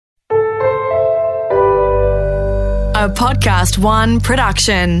a Podcast One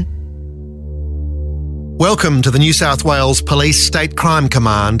production. Welcome to the New South Wales Police State Crime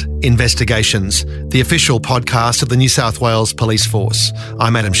Command Investigations, the official podcast of the New South Wales Police Force.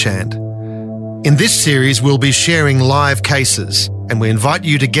 I'm Adam Shand. In this series, we'll be sharing live cases, and we invite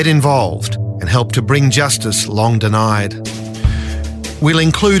you to get involved and help to bring justice long denied. We'll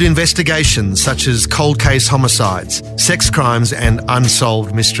include investigations such as cold case homicides, sex crimes and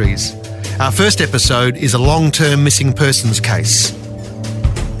unsolved mysteries. Our first episode is a long-term missing persons case.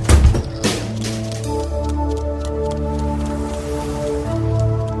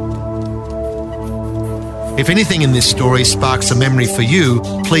 If anything in this story sparks a memory for you,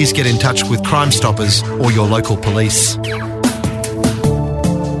 please get in touch with Crime Stoppers or your local police.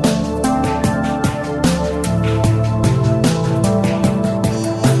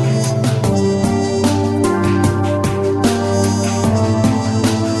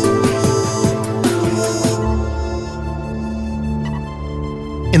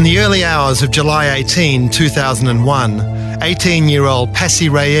 In the early hours of July 18, 2001, 18-year-old Passy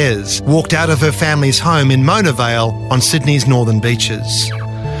Reyes walked out of her family's home in Mona Vale on Sydney's northern beaches.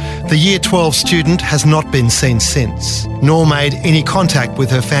 The Year 12 student has not been seen since, nor made any contact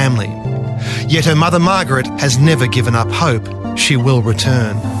with her family. Yet her mother Margaret has never given up hope she will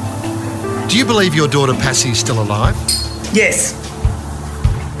return. Do you believe your daughter Passy is still alive? Yes.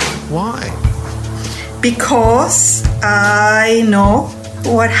 Why? Because I know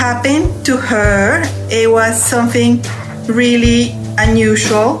what happened to her. It was something really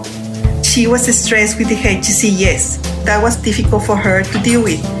unusual. She was stressed with the HTC, yes. That was difficult for her to deal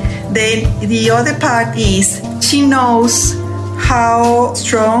with. Then the other part is she knows how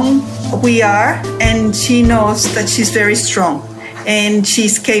strong we are, and she knows that she's very strong and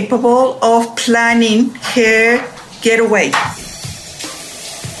she's capable of planning her getaway.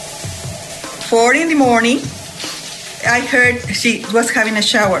 4 a.m, I heard she was having a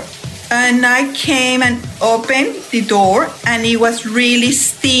shower. And I came and opened the door, and it was really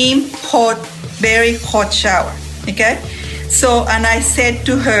steam hot, very hot shower, okay? So, and I said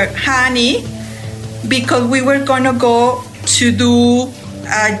to her, honey, because we were gonna go to do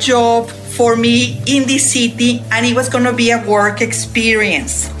a job for me in the city, and it was gonna be a work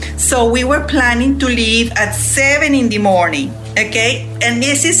experience. So we were planning to leave at 7 a.m, okay? And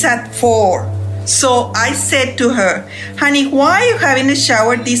this is at 4. So I said to her, honey, why are you having a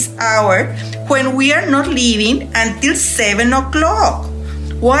shower this hour when we are not leaving until 7 o'clock?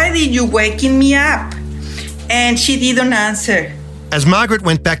 Why did you waking me up? And she didn't answer. As Margaret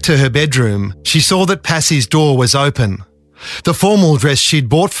went back to her bedroom, she saw that Passy's door was open. The formal dress she'd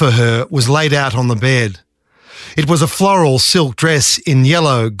bought for her was laid out on the bed. It was a floral silk dress in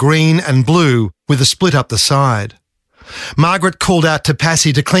yellow, green and blue with a split up the side. Margaret called out to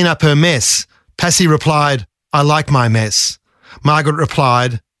Passy to clean up her mess. Passy replied, I like my mess. Margaret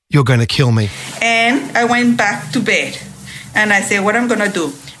replied, you're going to kill me. And I went back to bed. And I said, what I'm going to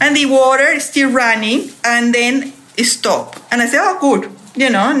do? And the water is still running, and then it stopped. And I said, oh, good.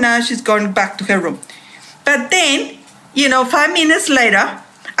 Now she's going back to her room. But then, 5 minutes later,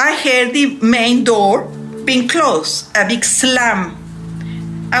 I heard the main door being closed, a big slam.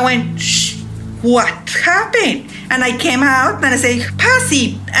 I went, shh, what happened? And I came out and I said,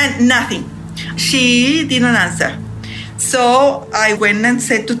 Passy, and nothing. She didn't answer. So I went and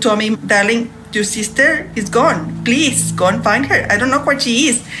said to Tommy, darling, your sister is gone. Please go and find her. I don't know where she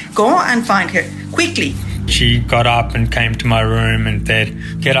is. Go and find her quickly. She got up and came to my room and said,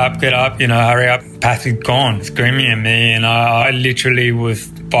 get up, hurry up. Passy's gone, screaming at me. And I literally was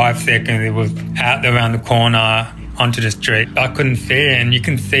 5 seconds. It was out around the corner onto the street. I couldn't see her, and you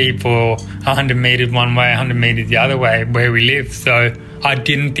can see for 100 metres one way, 100 metres the other way where we live. So I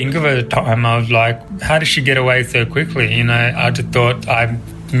didn't think of it at the time. I was like, how did she get away so quickly? I just thought I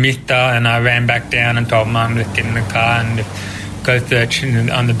missed her, and I ran back down and told Mum, let's get in the car and go searching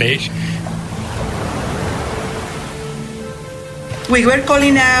on the beach. We were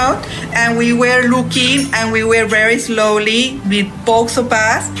calling out, and we were looking, and we were very slowly, with both of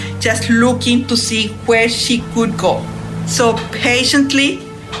us, just looking to see where she could go. So patiently,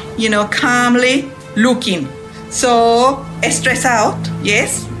 calmly looking. So stressed out,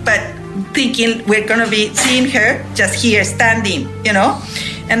 yes, but thinking we're going to be seeing her just here standing,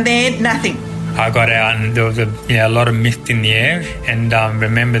 and then nothing. I got out and there was a lot of mist in the air, and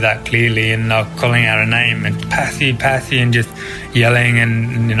remember that clearly, and I was calling out her name and Passy, Passy, and just yelling,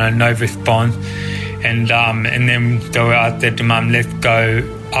 and no response. And then so I said to Mum, let's go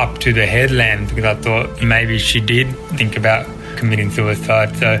up to the headland, because I thought maybe she did think about committing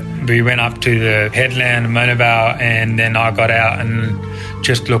suicide. So we went up to the headland of Mona Vale, and then I got out and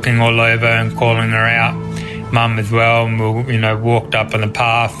just looking all over and calling her out. mum as well, and we, walked up on the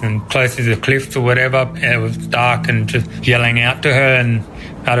path and close to the cliffs or whatever. It was dark and just yelling out to her, and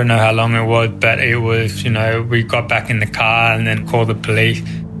I don't know how long it was, but it was, we got back in the car and then called the police.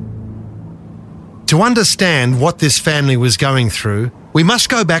 To understand what this family was going through, we must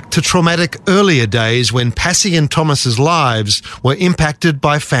go back to traumatic earlier days when Passy and Thomas's lives were impacted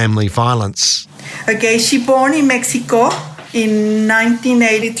by family violence. Okay, she born in Mexico in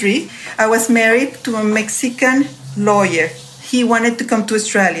 1983. I was married to a Mexican lawyer. He wanted to come to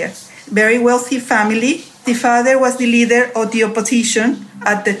Australia. Very wealthy family. The father was the leader of the opposition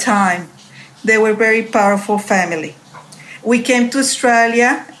at the time. They were a very powerful family. We came to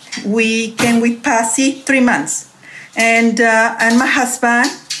Australia. We came with Passy 3 months. And my husband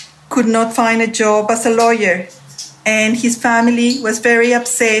could not find a job as a lawyer. And his family was very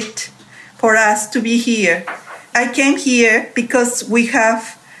upset for us to be here. I came here because we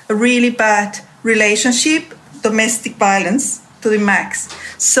have a really bad relationship, domestic violence to the max.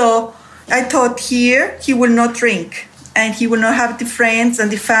 So I thought here he will not drink and he will not have the friends and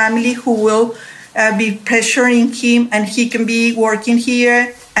the family who will be pressuring him, and he can be working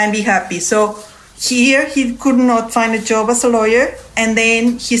here and be happy. So here he could not find a job as a lawyer, and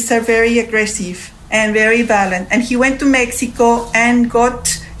then he started very aggressive and very violent. And he went to Mexico and got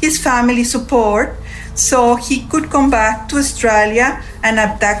his family support so he could come back to Australia and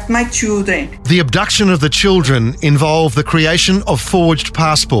abduct my children. The abduction of the children involved the creation of forged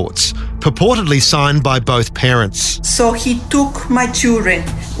passports, purportedly signed by both parents. So he took my children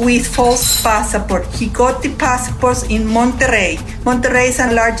with false passport. He got the passports in Monterrey. Monterrey is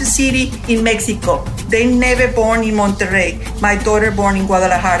the largest city in Mexico. They never born in Monterrey. My daughter born in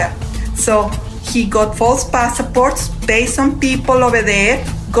Guadalajara. So he got false passports based on people over there,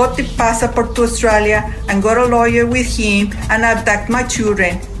 got the passport to Australia and got a lawyer with him and abduct my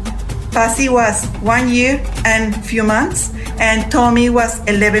children. Passy was 1 year and a few months and Tommy was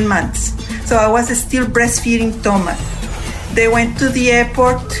 11 months. So I was still breastfeeding Thomas. They went to the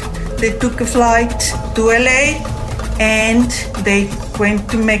airport, they took a flight to LA and they went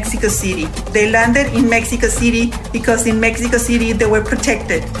to Mexico City. They landed in Mexico City because in Mexico City they were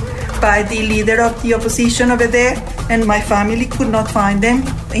protected by the leader of the opposition over there, and my family could not find them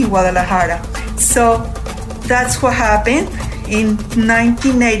in Guadalajara. So that's what happened in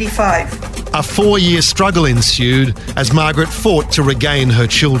 1985. A 4-year struggle ensued as Margaret fought to regain her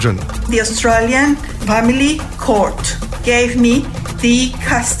children. The Australian Family Court gave me the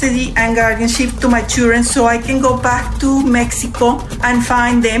custody and guardianship to my children so I can go back to Mexico and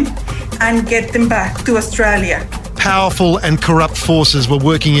find them and get them back to Australia. Powerful and corrupt forces were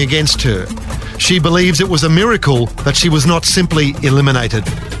working against her. She believes it was a miracle that she was not simply eliminated.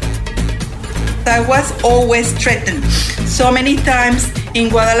 I was always threatened. So many times in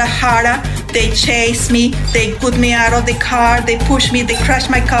Guadalajara, they chased me, they put me out of the car, they pushed me, they crashed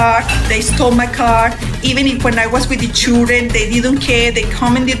my car, they stole my car. Even if when I was with the children, they didn't care. They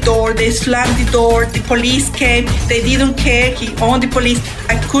come in the door, they slammed the door, the police came, they didn't care. He owned the police.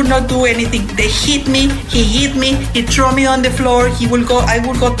 I could not do anything. They hit me, he threw me on the floor, I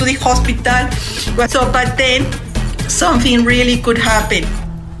would go to the hospital. So, but then something really could happen.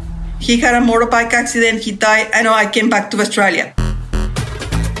 He had a motorbike accident, he died, and I came back to Australia.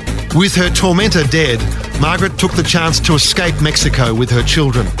 With her tormentor dead, Margaret took the chance to escape Mexico with her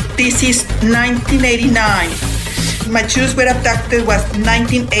children. This is 1989. My children were abducted was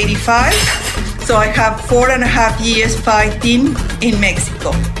 1985. So I have 4.5 years fighting in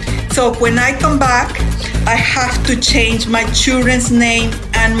Mexico. So when I come back, I have to change my children's name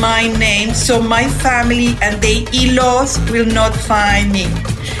and my name so my family and the in-laws will not find me.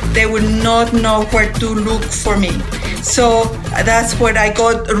 They will not know where to look for me. So that's where I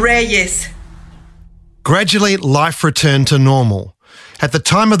got Reyes. Gradually, life returned to normal. At the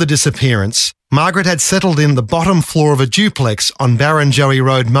time of the disappearance, Margaret had settled in the bottom floor of a duplex on Barrenjoey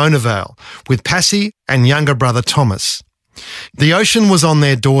Road, Mona Vale, with Passy and younger brother Thomas. The ocean was on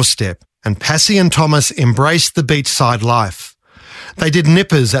their doorstep, and Passy and Thomas embraced the beachside life. They did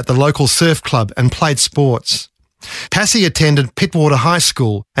nippers at the local surf club and played sports. Passy attended Pittwater High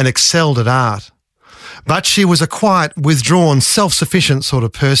School and excelled at art. But she was a quiet, withdrawn, self-sufficient sort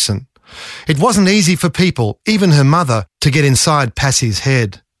of person. It wasn't easy for people, even her mother, to get inside Passy's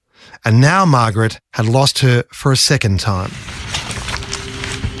head. And now Margaret had lost her for a second time.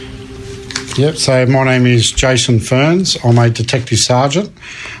 Yep, so my name is Jason Ferns. I'm a Detective Sergeant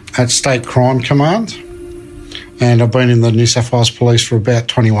at State Crime Command, and I've been in the New South Wales Police for about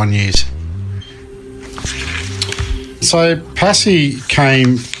 21 years. So Passy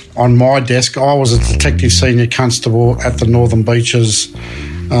came on my desk. I was a Detective Senior Constable at the Northern Beaches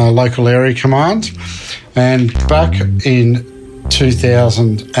local area command. And back in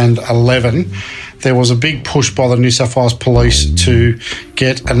 2011, there was a big push by the New South Wales Police to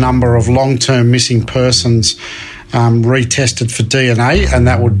get a number of long-term missing persons retested for DNA, and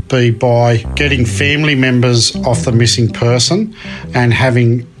that would be by getting family members of the missing person and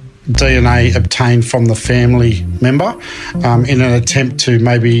having DNA obtained from the family member in an attempt to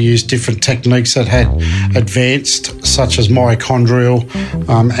maybe use different techniques that had advanced, such as mitochondrial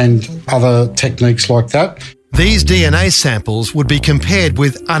and other techniques like that. These DNA samples would be compared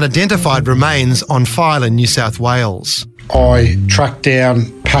with unidentified remains on file in New South Wales. I tracked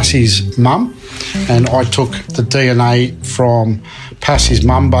down Passy's mum and I took the DNA from Passy's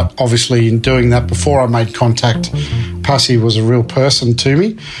mum, but obviously in doing that, before I made contact, Passy was a real person to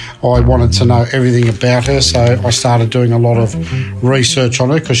me. I wanted to know everything about her, so I started doing a lot of research on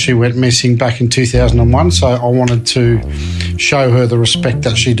her because she went missing back in 2001, so I wanted to show her the respect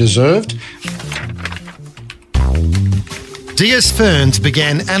that she deserved. DS Ferns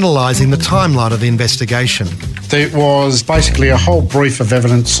began analysing the timeline of the investigation. There was basically a whole brief of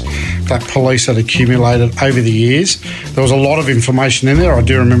evidence that police had accumulated over the years. There was a lot of information in there, I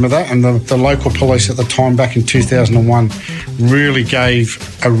do remember that, and the local police at the time back in 2001 really gave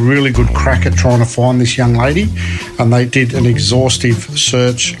a really good crack at trying to find this young lady, and they did an exhaustive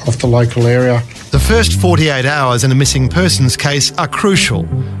search of the local area. The first 48 hours in a missing persons case are crucial,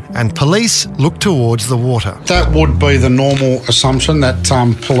 and police look towards the water. That would be the normal assumption, that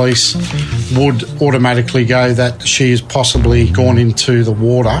police would automatically go that she has possibly gone into the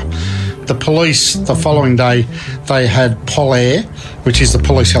water. The police, the following day, they had Polair, which is the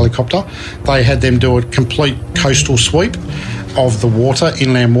police helicopter. They had them do a complete coastal sweep of the water,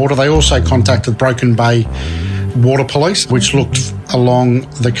 inland water. They also contacted Broken Bay Water Police, which looked along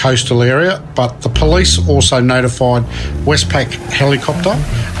the coastal area, but the police also notified Westpac helicopter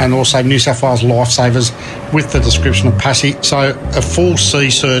and also New South Wales Lifesavers with the description of Passy. So a full sea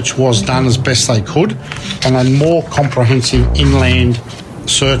search was done as best they could, and a more comprehensive inland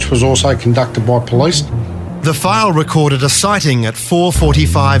search was also conducted by police. The file recorded a sighting at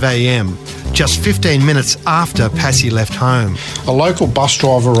 4:45 a.m, just 15 minutes after Passy left home. A local bus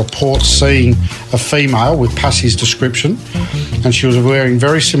driver reports seeing a female with Passy's description, and she was wearing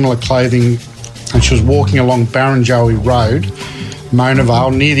very similar clothing, and she was walking along Barrenjoey Road, Mona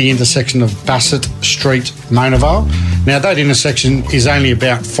Vale, near the intersection of Bassett Street, Mona Vale. Now, that intersection is only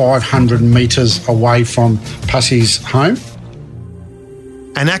about 500 metres away from Passy's home.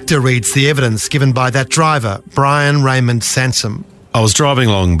 An actor reads the evidence given by that driver, Brian Raymond Sansom. I was driving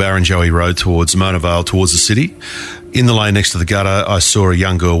along Barrenjoey Road towards Mona Vale, towards the city. In the lane next to the gutter, I saw a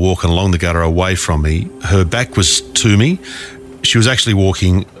young girl walking along the gutter away from me. Her back was to me. She was actually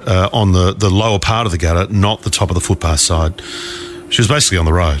walking on the lower part of the gutter, not the top of the footpath side. She was basically on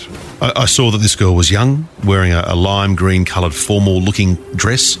the road. I saw that this girl was young, wearing a lime green coloured formal looking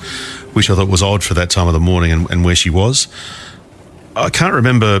dress, which I thought was odd for that time of the morning and where she was. I can't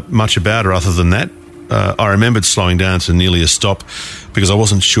remember much about her other than that. I remembered slowing down to nearly a stop because I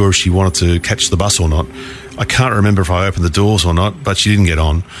wasn't sure if she wanted to catch the bus or not. I can't remember if I opened the doors or not, but she didn't get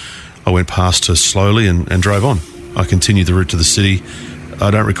on. I went past her slowly and drove on. I continued the route to the city.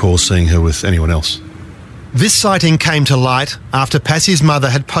 I don't recall seeing her with anyone else. This sighting came to light after Passy's mother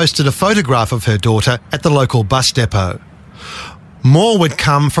had posted a photograph of her daughter at the local bus depot. More would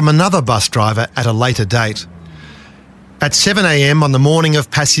come from another bus driver at a later date. At 7 a.m. on the morning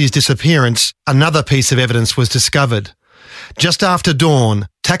of Passy's disappearance, another piece of evidence was discovered. Just after dawn,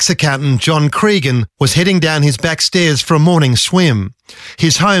 tax accountant John Cregan was heading down his back stairs for a morning swim.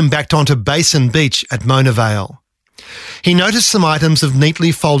 His home backed onto Basin Beach at Mona Vale. He noticed some items of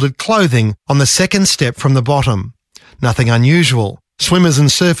neatly folded clothing on the second step from the bottom. Nothing unusual. Swimmers and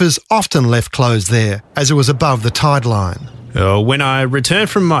surfers often left clothes there, as it was above the tide line. When I returned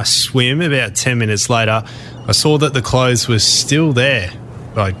from my swim about 10 minutes later, I saw that the clothes were still there.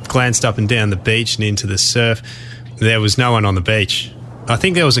 I glanced up and down the beach and into the surf. There was no one on the beach. I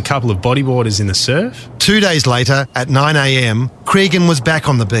think there was a couple of bodyboarders in the surf. 2 days later, at 9 a.m, Cregan was back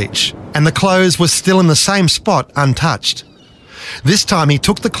on the beach, and the clothes were still in the same spot, untouched. This time he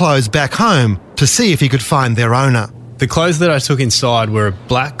took the clothes back home to see if he could find their owner. The clothes that I took inside were a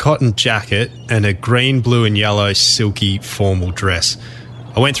black cotton jacket and a green, blue and yellow silky formal dress.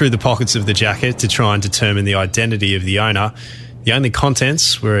 I went through the pockets of the jacket to try and determine the identity of the owner. The only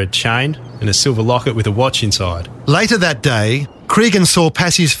contents were a chain and a silver locket with a watch inside. Later that day, Cregan saw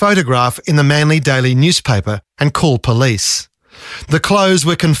Passy's photograph in the Manly Daily newspaper and called police. The clothes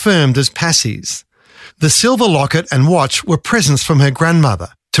were confirmed as Passy's. The silver locket and watch were presents from her grandmother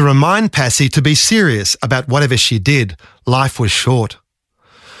to remind Passy to be serious about whatever she did. Life was short.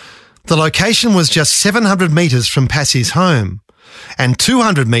 The location was just 700 metres from Passy's home and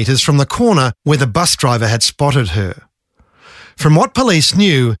 200 metres from the corner where the bus driver had spotted her. From what police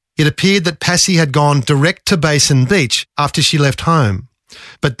knew, it appeared that Passy had gone direct to Basin Beach after she left home.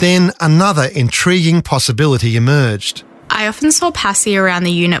 But then another intriguing possibility emerged. I often saw Passy around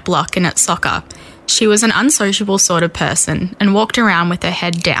the unit block and at soccer. She was an unsociable sort of person and walked around with her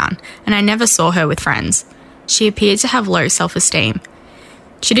head down, and I never saw her with friends. She appeared to have low self-esteem.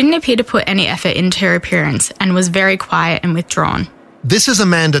 She didn't appear to put any effort into her appearance and was very quiet and withdrawn. This is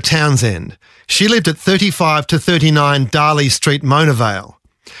Amanda Townsend. She lived at 35 to 39 Darley Street, Mona Vale.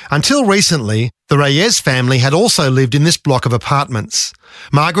 Until recently, the Reyes family had also lived in this block of apartments.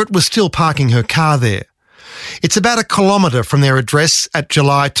 Margaret was still parking her car there. It's about a kilometre from their address at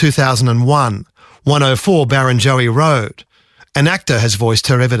July 2001, 104 Barrenjoey Road. An actor has voiced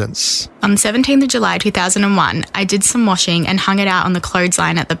her evidence. On 17th of July 2001, I did some washing and hung it out on the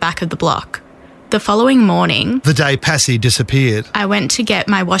clothesline at the back of the block. The following morning, the day Passy disappeared, I went to get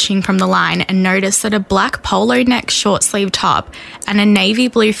my washing from the line and noticed that a black polo neck short sleeve top and a navy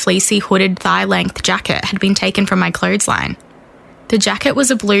blue fleecy hooded thigh length jacket had been taken from my clothesline. The jacket was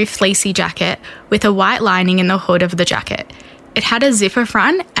a blue fleecy jacket with a white lining in the hood of the jacket. It had a zipper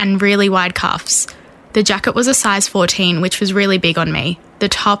front and really wide cuffs. The jacket was a size 14, which was really big on me. The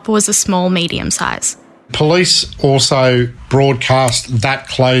top was a small medium size. Police also broadcast that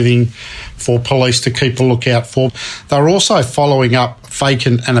clothing for police to keep a lookout for. They were also following up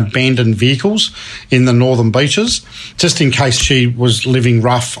vacant and abandoned vehicles in the northern beaches, just in case she was living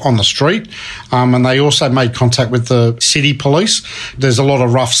rough on the street. And they also made contact with the city police. There's a lot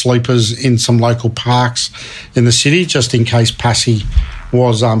of rough sleepers in some local parks in the city, just in case Passy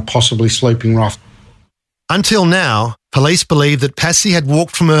was possibly sleeping rough. Until now, police believe that Passy had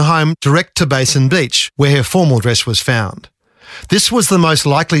walked from her home direct to Basin Beach, where her formal dress was found. This was the most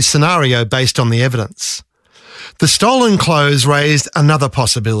likely scenario based on the evidence. The stolen clothes raised another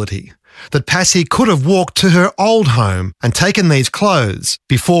possibility, that Passy could have walked to her old home and taken these clothes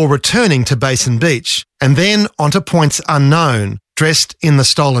before returning to Basin Beach and then onto points unknown, dressed in the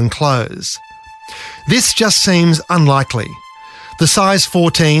stolen clothes. This just seems unlikely. The size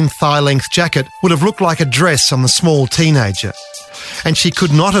 14 thigh-length jacket would have looked like a dress on the small teenager, and she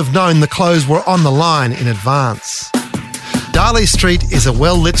could not have known the clothes were on the line in advance. Darley Street is a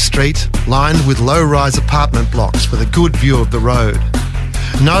well-lit street lined with low-rise apartment blocks with a good view of the road.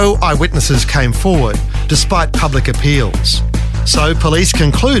 No eyewitnesses came forward, despite public appeals. So police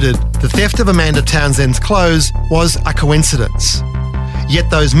concluded the theft of Amanda Townsend's clothes was a coincidence. Yet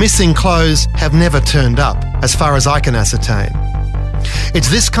those missing clothes have never turned up, as far as I can ascertain. It's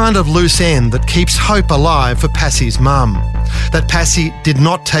this kind of loose end that keeps hope alive for Passy's mum, that Passy did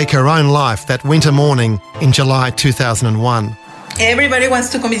not take her own life that winter morning in July 2001. Everybody wants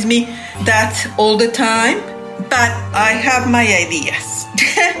to convince me that all the time, but I have my ideas.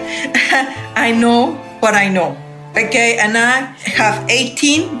 I know what I know, okay? And I have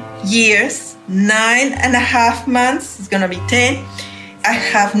 18 years, 9.5 months, it's gonna be 10. I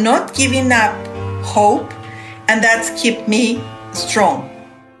have not given up hope, and that's kept me strong.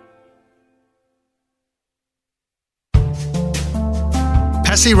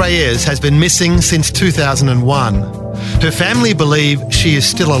 Passy Reyes has been missing since 2001. Her family believe she is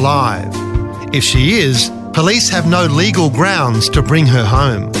still alive. If she is, police have no legal grounds to bring her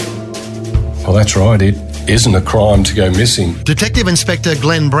home. Well, that's right. It isn't a crime to go missing. Detective Inspector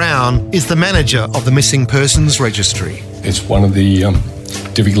Glenn Brown is the manager of the Missing Persons Registry. It's one of the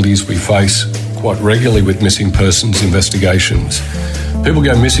difficulties we face quite regularly with missing persons investigations. People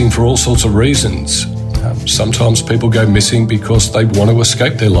go missing for all sorts of reasons. Sometimes people go missing because they want to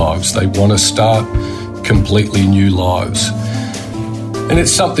escape their lives. They want to start completely new lives. And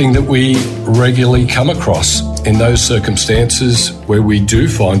it's something that we regularly come across in those circumstances where we do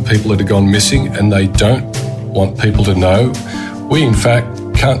find people that have gone missing and they don't want people to know. We, in fact,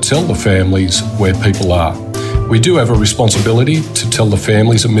 can't tell the families where people are. We do have a responsibility to tell the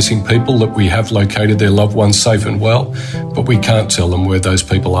families of missing people that we have located their loved ones safe and well, but we can't tell them where those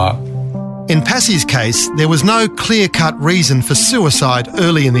people are. In Passy's case, there was no clear-cut reason for suicide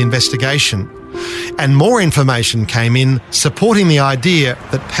early in the investigation, and more information came in supporting the idea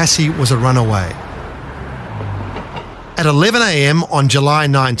that Passy was a runaway. At 11 a.m. on July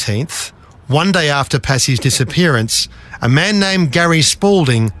 19th, one day after Passy's disappearance, a man named Gary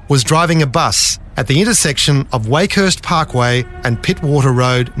Spalding was driving a bus at the intersection of Wakehurst Parkway and Pittwater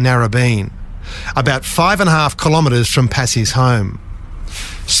Road, Narrabeen, about 5.5 kilometres from Passy's home.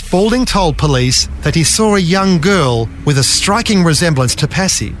 Spalding told police that he saw a young girl with a striking resemblance to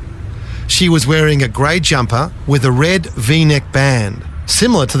Passy. She was wearing a grey jumper with a red V-neck band,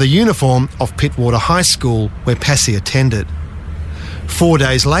 similar to the uniform of Pittwater High School where Passy attended. 4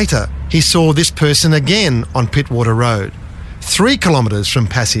 days later, he saw this person again on Pittwater Road, 3 kilometres from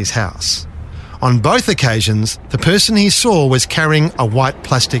Passy's house. On both occasions, the person he saw was carrying a white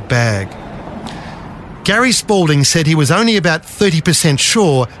plastic bag. Gary Spalding said he was only about 30%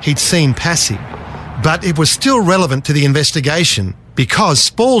 sure he'd seen Passy, but it was still relevant to the investigation because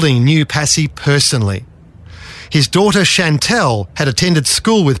Spalding knew Passy personally. His daughter Chantel had attended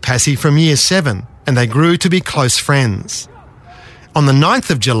school with Passy from Year 7 and they grew to be close friends. On the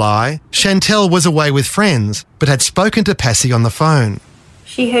 9th of July, Chantel was away with friends but had spoken to Passy on the phone.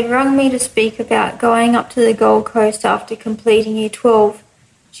 She had rung me to speak about going up to the Gold Coast after completing Year 12.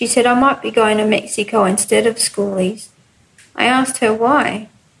 She said I might be going to Mexico instead of schoolies. I asked her why.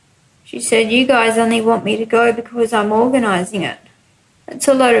 She said, "You guys only want me to go because I'm organising it." "That's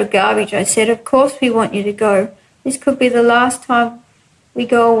a load of garbage," I said. "Of course we want you to go. This could be the last time we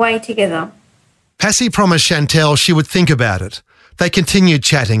go away together." Passy promised Chantel she would think about it. They continued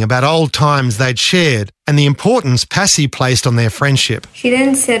chatting about old times they'd shared and the importance Passy placed on their friendship. She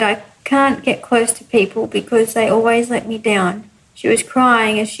then said, "I can't get close to people because they always let me down." She was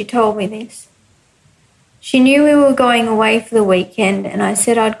crying as she told me this. She knew we were going away for the weekend and I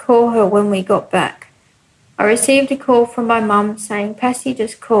said I'd call her when we got back. I received a call from my mum saying Passy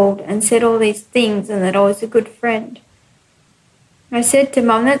just called and said all these things and that I was a good friend. I said to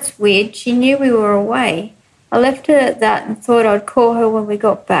Mum, "That's weird. She knew we were away." I left it at that and thought I'd call her when we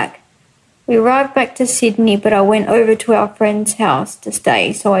got back. We arrived back to Sydney, but I went over to our friend's house to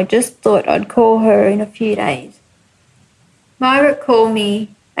stay, so I just thought I'd call her in a few days. Margaret called me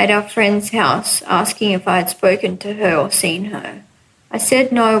at our friend's house asking if I had spoken to her or seen her. I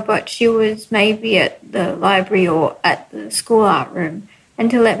said no, but she was maybe at the library or at the school art room,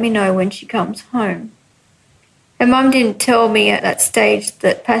 and to let me know when she comes home. Her mum didn't tell me at that stage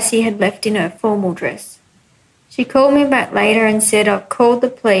that Passy had left in her formal dress. She called me back later and said, "I've called the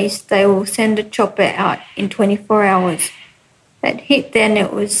police. They will send a chopper out in 24 hours. That hit then,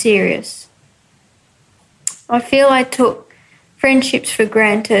 it was serious. I feel I took friendships for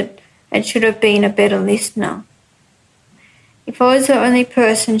granted and should have been a better listener. If I was the only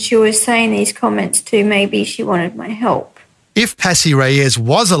person she was saying these comments to, maybe she wanted my help." If Passy Reyes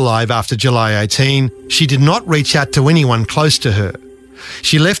was alive after July 18, she did not reach out to anyone close to her.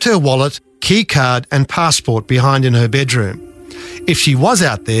 She left her wallet, key card and passport behind in her bedroom. If she was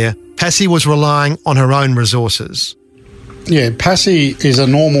out there, Passy was relying on her own resources. Yeah, Passy is a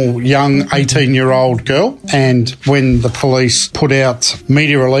normal young 18-year-old girl, and when the police put out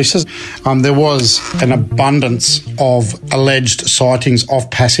media releases, there was an abundance of alleged sightings of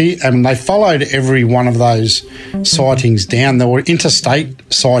Passy, and they followed every one of those sightings down. There were interstate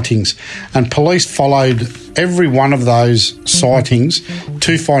sightings, and police followed every one of those sightings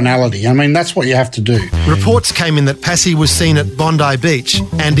to finality. I mean, that's what you have to do. Reports came in that Passy was seen at Bondi Beach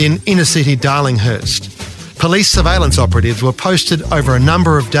and in inner-city Darlinghurst. Police surveillance operatives were posted over a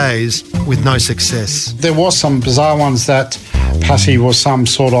number of days with no success. There was some bizarre ones that Passy was some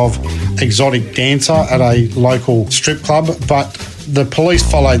sort of exotic dancer at a local strip club, but the police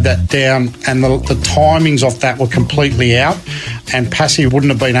followed that down and the timings of that were completely out, and Passy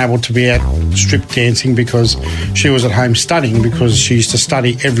wouldn't have been able to be out strip dancing because she was at home studying, because she used to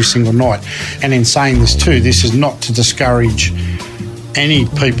study every single night. And in saying this too, this is not to discourage any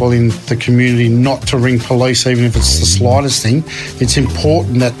people in the community not to ring police, even if it's the slightest thing. It's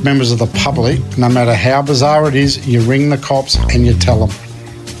important that members of the public, no matter how bizarre it is, you ring the cops and you tell them.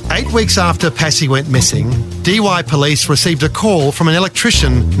 8 weeks after Passy went missing, DY Police received a call from an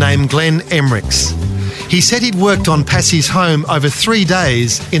electrician named Glenn Emmerichs. He said he'd worked on Passy's home over 3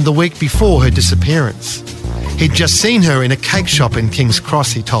 days in the week before her disappearance. He'd just seen her in a cake shop in King's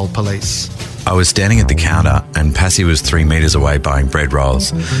Cross, he told police. I was standing at the counter and Passy was 3 metres away buying bread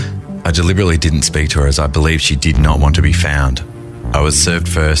rolls. I deliberately didn't speak to her as I believed she did not want to be found. I was served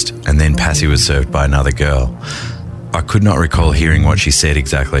first and then Passy was served by another girl. I could not recall hearing what she said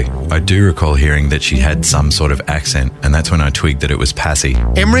exactly. I do recall hearing that she had some sort of accent, and that's when I twigged that it was Passy.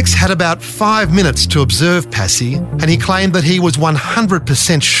 Emmerichs had about 5 minutes to observe Passy, and he claimed that he was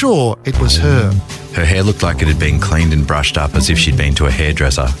 100% sure it was her. Her hair looked like it had been cleaned and brushed up as if she'd been to a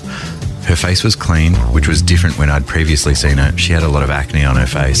hairdresser. Her face was clean, which was different when I'd previously seen her. She had a lot of acne on her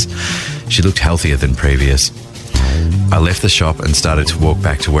face. She looked healthier than previous. I left the shop and started to walk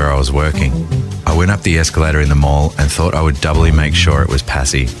back to where I was working. I went up the escalator in the mall and thought I would doubly make sure it was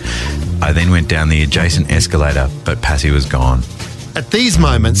Passy. I then went down the adjacent escalator, but Passy was gone. At these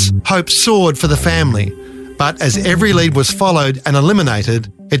moments, hope soared for the family, but as every lead was followed and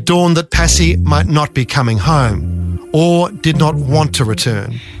eliminated, it dawned that Passy might not be coming home or did not want to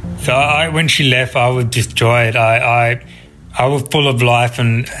return. So when she left, I was disjoyed. I was full of life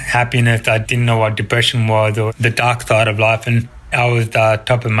and happiness. I didn't know what depression was or the dark side of life. And I was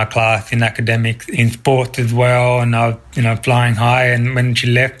top of my class in academics, in sports as well. And I was, flying high. And when she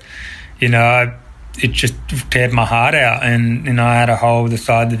left, it just teared my heart out. And, I had a hole the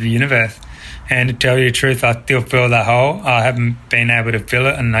size of the universe. And to tell you the truth, I still feel that hole. I haven't been able to fill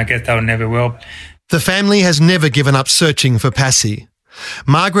it, and I guess I never will. The family has never given up searching for Passy.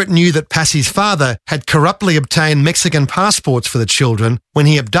 Margaret knew that Passy's father had corruptly obtained Mexican passports for the children when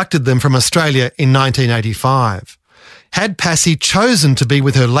he abducted them from Australia in 1985. Had Passy chosen to be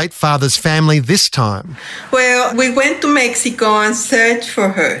with her late father's family this time? Well, we went to Mexico and searched for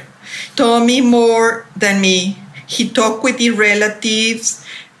her. Tommy more than me. He talked with the relatives.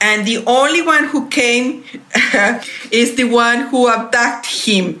 And the only one who came is the one who abducted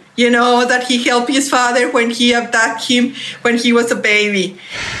him. That he helped his father when he abducted him when he was a baby.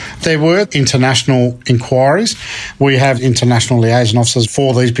 There were international inquiries. We have international liaison officers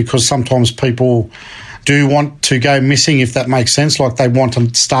for these because sometimes people do want to go missing, if that makes sense, like they want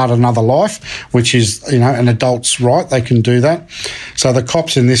to start another life, which is, an adult's right. They can do that. So the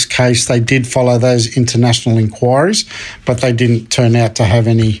cops in this case, they did follow those international inquiries, but they didn't turn out to have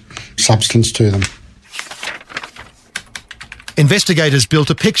any substance to them. Investigators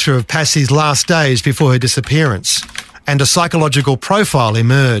built a picture of Passy's last days before her disappearance, and a psychological profile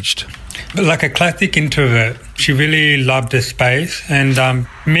emerged. Like a classic introvert. She really loved the space. And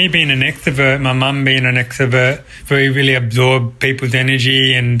me being an extrovert, my mum being an extrovert, really absorbed people's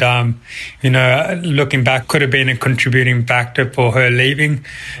energy. And, looking back, could have been a contributing factor for her leaving.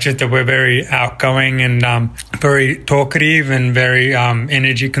 Just that we're very outgoing and very talkative and very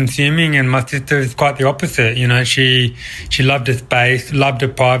energy consuming. And my sister is quite the opposite. She loved the space, loved the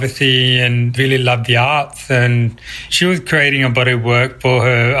privacy, and really loved the arts. And she was creating a body of work for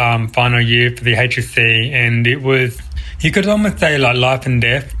her final year for the HSC, and it was, you could almost say, like life and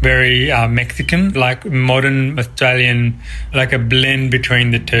death, very Mexican, like modern Australian, like a blend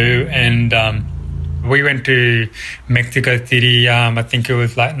between the two. And we went to Mexico City, I think it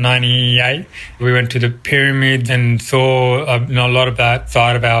was like 98. We went to the pyramids and saw a lot of that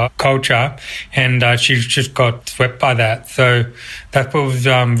side of our culture, and she just got swept by that. So that was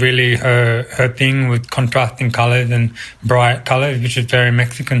really her thing, with contrasting colours and bright colours, which is very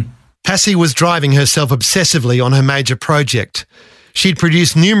Mexican. Passy was driving herself obsessively on her major project. She'd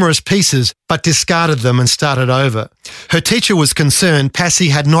produced numerous pieces but discarded them and started over. Her teacher was concerned Passy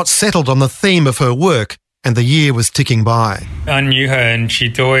had not settled on the theme of her work, and the year was ticking by. I knew her, and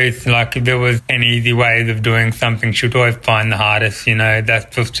she'd always, if there was an easy way of doing something, she'd always find the hardest,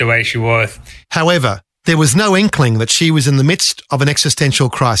 that's just the way she was. However, there was no inkling that she was in the midst of an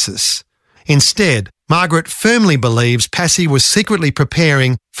existential crisis. Instead, Margaret firmly believes Passy was secretly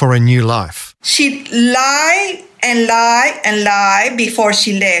preparing for a new life. She lied and lied and lied before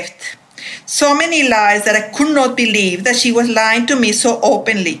she left. So many lies that I could not believe that she was lying to me so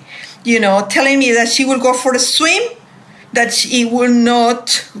openly. Telling me that she will go for a swim, that she will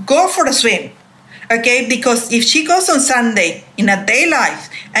not go for a swim. Okay, because if she goes on Sunday in a day life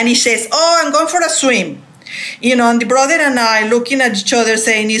and he says, I'm going for a swim, and the brother and I looking at each other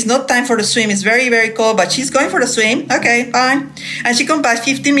saying, it's not time for the swim, it's very, very cold, but she's going for the swim. Okay, fine. And she comes back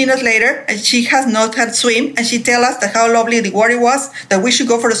 15 minutes later and she has not had swim, and she tells us that how lovely the water was, that we should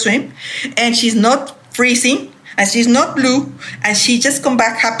go for the swim. And she's not freezing and she's not blue, and she just come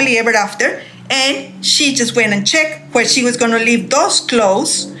back happily ever after. And she just went and checked where she was going to leave those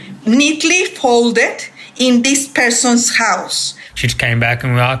clothes neatly folded in this person's house. She just came back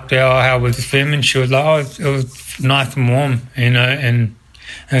and we asked her, how was the swim? And she was like, it was nice and warm, and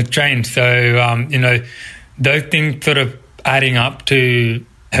strange. So, those things sort of adding up to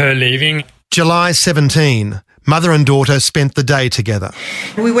her leaving. July 17, mother and daughter spent the day together.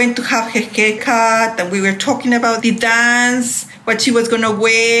 We went to have her haircut, and we were talking about the dance, what she was going to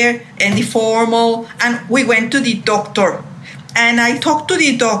wear, and the formal. And we went to the doctor. And I talked to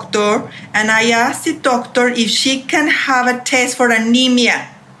the doctor, and I asked the doctor if she can have a test for anemia,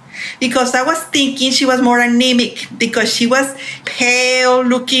 because I was thinking she was more anemic because she was pale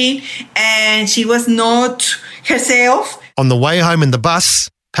looking and she was not herself. On the way home in the bus,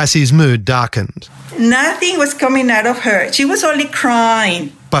 Passy's mood darkened. Nothing was coming out of her. She was only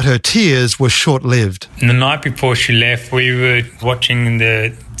crying. But her tears were short-lived. The night before she left, we were watching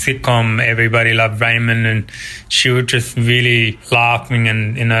the sitcom Everybody Loved Raymond, and she was just really laughing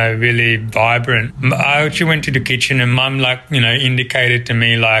and, really vibrant. I actually went to the kitchen and Mum, indicated to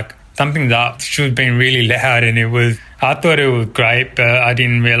me, something's up. She was being really loud, and it was I thought it was great, but I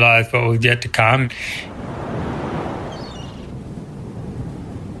didn't realise what was yet to come.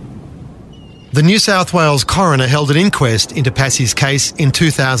 The New South Wales coroner held an inquest into Passy's case in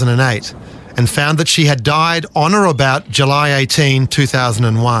 2008 and found that she had died on or about July 18,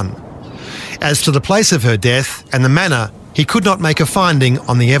 2001. As to the place of her death and the manner, he could not make a finding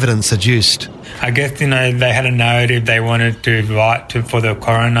on the evidence adduced. I guess, they had a narrative they wanted to write for the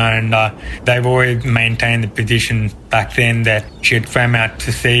coroner, and they've always maintained the position back then that she had swam out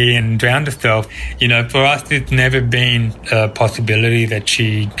to sea and drowned herself. For us, it's never been a possibility that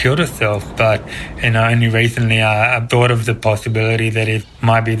she killed herself, but, only recently I thought of the possibility that it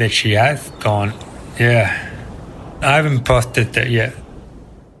might be that she has gone. Yeah. I haven't processed it yet.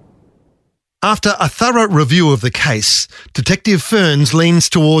 After a thorough review of the case, Detective Ferns leans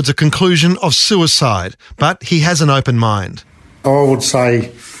towards a conclusion of suicide, but he has an open mind. I would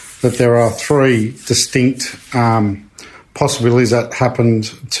say that there are three distinct possibilities that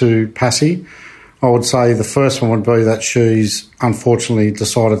happened to Passy. I would say the first one would be that she's unfortunately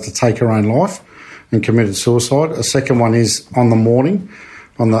decided to take her own life and committed suicide. A second one is on the morning,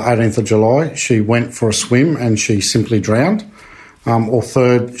 on the 18th of July, she went for a swim and she simply drowned. Or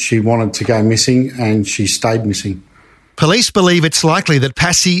third, she wanted to go missing and she stayed missing. Police believe it's likely that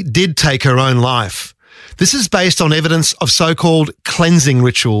Passy did take her own life. This is based on evidence of so-called cleansing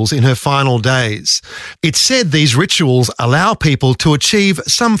rituals in her final days. It's said these rituals allow people to achieve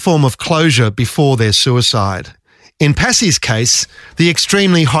some form of closure before their suicide. In Passy's case, the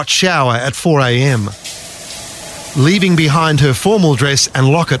extremely hot shower at 4 a.m, leaving behind her formal dress and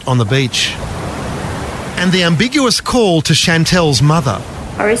locket on the beach, and the ambiguous call to Chantel's mother.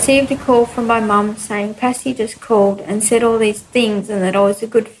 I received a call from my mum saying Passy just called and said all these things and that I was a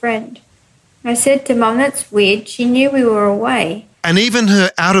good friend. I said to Mum, that's weird. She knew we were away. And even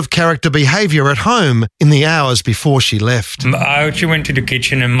her out-of-character behaviour at home in the hours before she left. I actually went to the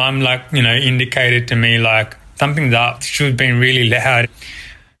kitchen and Mum, indicated to me, something's up. She was being really loud.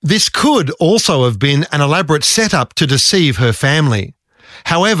 This could also have been an elaborate setup to deceive her family.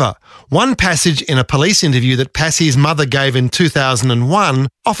 However, one passage in a police interview that Passy's mother gave in 2001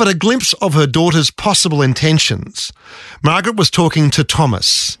 offered a glimpse of her daughter's possible intentions. Margaret was talking to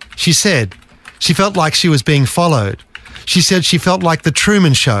Thomas. She said she felt like she was being followed. She said she felt like the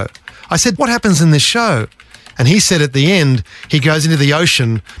Truman Show. I said, what happens in this show? And he said at the end, he goes into the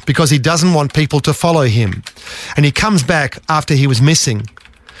ocean because he doesn't want people to follow him. And he comes back after he was missing.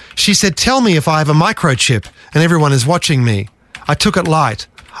 She said, tell me if I have a microchip and everyone is watching me. I took it light.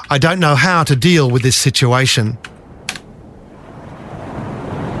 I don't know how to deal with this situation.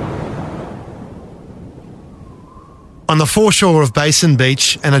 On the foreshore of Basin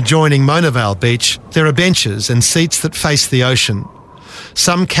Beach and adjoining Mona Vale Beach, there are benches and seats that face the ocean.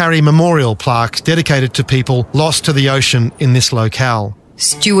 Some carry memorial plaques dedicated to people lost to the ocean in this locale.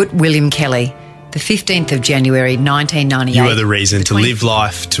 Stuart William Kelly, the 15th of January 1998. You are the reason to live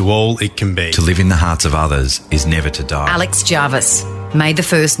life to all it can be. To live in the hearts of others is never to die. Alex Jarvis, May the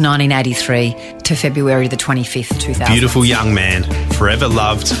 1st, 1983 to February the 25th, 2000. Beautiful young man, forever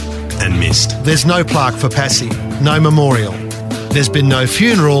loved and missed. There's no plaque for Passy, no memorial. There's been no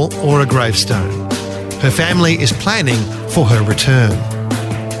funeral or a gravestone. Her family is planning for her return.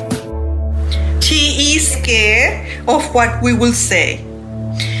 She is scared of what we will say.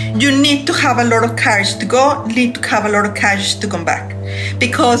 You need to have a lot of courage to go, need to have a lot of courage to come back.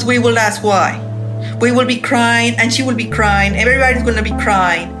 Because we will ask why. We will be crying and she will be crying. Everybody's going to be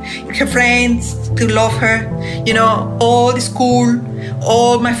crying. Her friends to love her, all the school,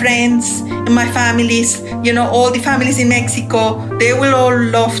 all my friends and my families, all the families in Mexico, they will all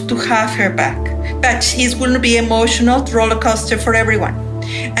love to have her back. But it's going to be emotional roller coaster for everyone.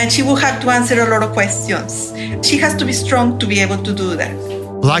 And she will have to answer a lot of questions. She has to be strong to be able to do that.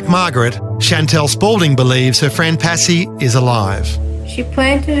 Like Margaret, Chantel Spalding believes her friend Passy is alive. She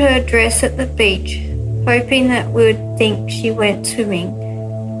planted her dress at the beach, hoping that we would think she went swimming.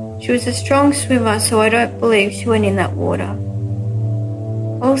 She was a strong swimmer, so I don't believe she went in that water.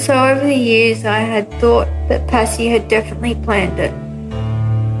 Also, over the years, I had thought that Passy had definitely planned it.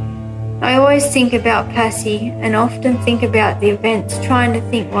 I always think about Passy and often think about the events, trying to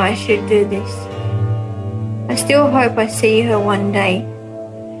think why I should do this. I still hope I see her one day.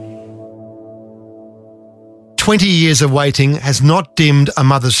 20 years of waiting has not dimmed a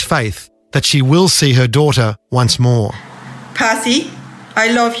mother's faith that she will see her daughter once more. Passy,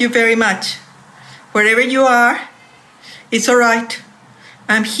 I love you very much. Wherever you are, it's all right.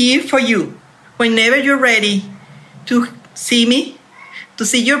 I'm here for you. Whenever you're ready to see me, to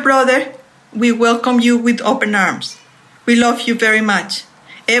see your brother, we welcome you with open arms. We love you very much.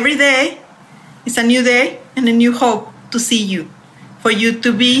 Every day is a new day and a new hope. to see you, for you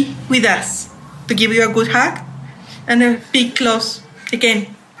to be with us, to give you a good hug and a big close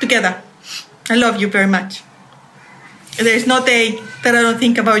again together. I love you very much. There's no day that I don't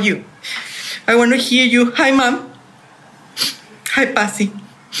think about you. I want to hear you. Hi, Mom. Hi, Passy.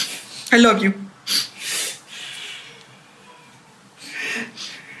 I love you.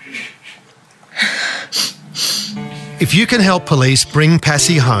 If you can help police bring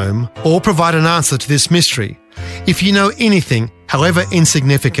Passy home or provide an answer to this mystery, if you know anything, however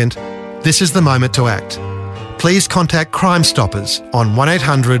insignificant, this is the moment to act. Please contact Crime Stoppers on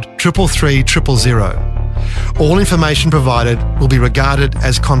 1800 333 000. All information provided will be regarded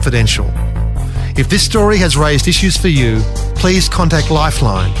as confidential. If this story has raised issues for you, please contact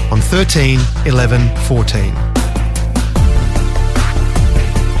Lifeline on 13 11 14.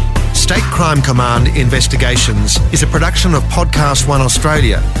 State Crime Command Investigations is a production of Podcast One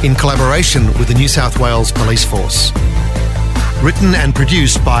Australia in collaboration with the New South Wales Police Force. Written and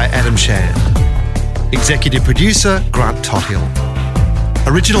produced by Adam Shand. Executive producer Grant Tothill.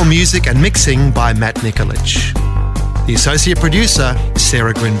 Original music and mixing by Matt Nikolic. The associate producer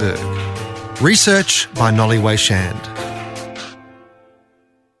Sarah Grinberg. Research by Nolly Way Shand.